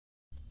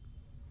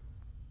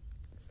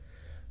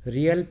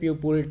Real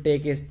people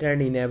take a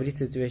stand in every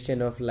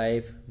situation of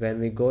life. When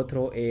we go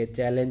through a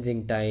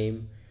challenging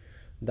time,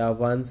 the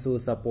ones who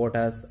support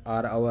us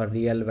are our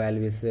real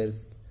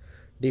well-wishers.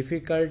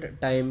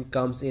 Difficult time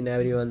comes in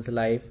everyone's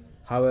life.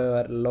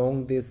 However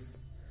long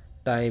this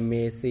time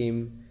may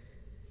seem,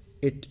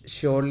 it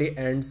surely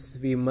ends.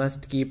 We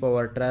must keep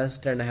our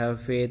trust and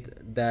have faith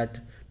that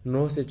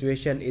no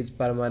situation is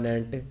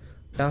permanent.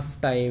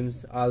 Tough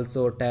times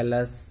also tell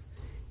us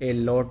a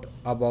lot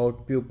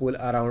about people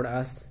around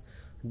us.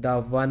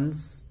 The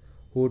ones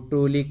who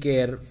truly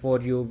care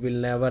for you will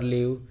never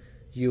leave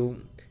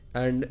you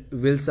and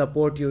will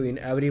support you in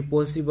every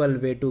possible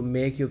way to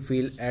make you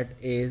feel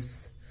at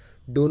ease.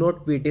 Do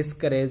not be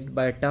discouraged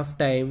by tough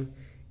time.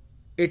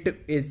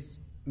 It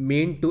is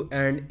meant to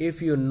end.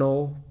 If you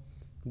know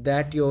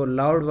that your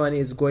loved one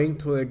is going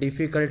through a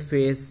difficult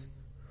phase,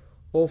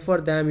 offer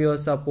them your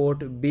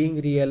support.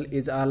 Being real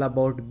is all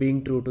about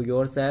being true to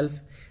yourself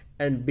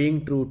and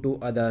being true to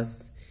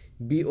others.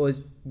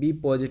 Be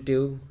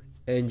positive,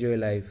 enjoy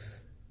life.